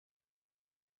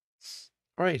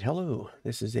All right, hello,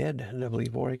 this is Ed,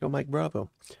 W4 Echo Mike Bravo.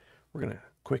 We're going to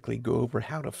quickly go over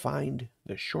how to find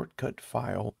the shortcut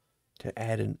file to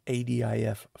add an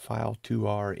ADIF file to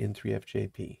our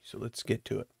N3FJP. So let's get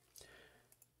to it.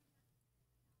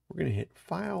 We're going to hit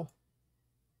File,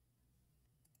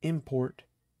 Import,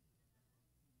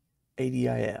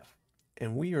 ADIF,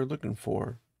 and we are looking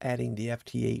for adding the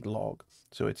FT-8 log.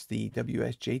 So it's the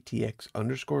WSJT-X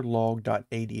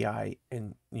 _log.ADI,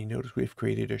 and you notice we've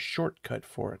created a shortcut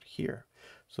for it here.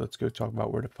 So let's go talk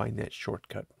about where to find that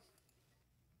shortcut.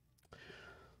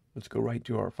 Let's go right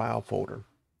to our file folder,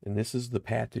 and this is the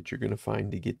path that you're going to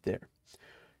find to get there.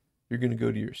 You're going to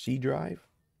go to your C drive.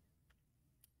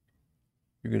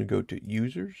 You're going to go to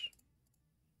Users.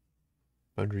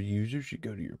 Under Users, you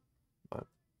go to your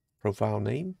profile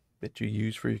name that you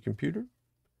use for your computer.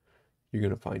 You're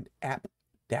going to find App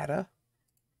Data.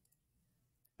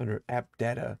 Under App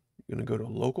Data, you're going to go to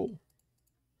Local.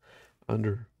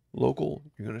 Under Local,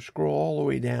 you're going to scroll all the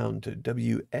way down to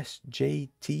WSJT-X.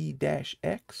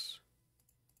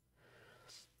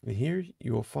 And here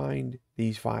you will find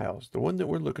these files. The one that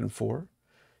we're looking for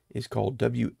is called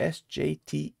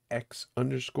WSJT-X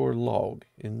 _log.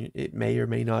 And it may or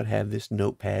may not have this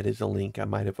notepad as a link. I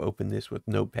might have opened this with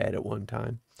notepad at one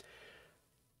time.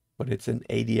 But it's an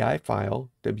ADI file,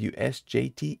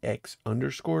 WSJT-X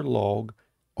 _log,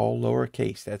 all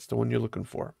lowercase. That's the one you're looking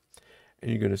for.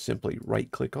 And you're going to simply right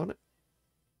click on it.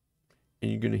 And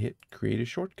you're going to hit create a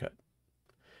shortcut.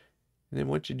 And then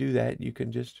once you do that, you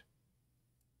can just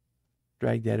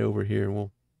drag that over here,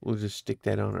 and we'll just stick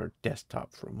that on our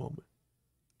desktop for a moment.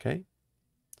 Okay?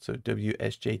 So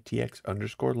WSJT-X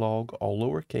 _log, all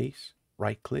lowercase,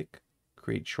 right click,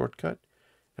 create shortcut,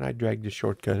 and I drag the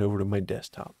shortcut over to my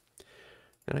desktop.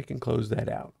 And I can close that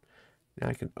out. Now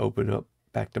I can open up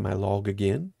back to my log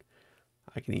again.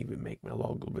 I can even make my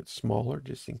log a little bit smaller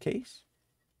just in case.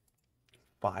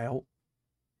 File.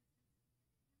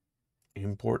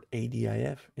 Import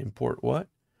ADIF. Import what?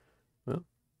 Well,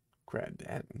 grab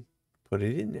that and put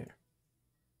it in there.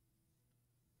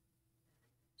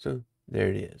 So there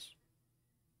it is.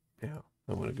 Now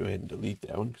I'm going to go ahead and delete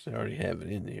that one because I already have it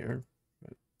in there.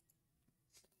 But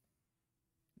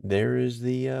there is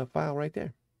the file right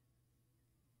there.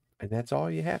 And that's all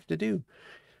you have to do.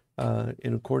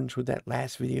 In accordance with that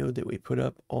last video that we put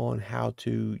up on how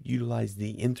to utilize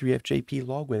the N3FJP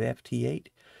log with FT-8.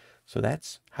 So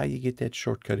that's how you get that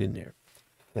shortcut in there.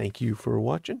 Thank you for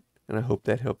watching, and I hope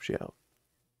that helps you out.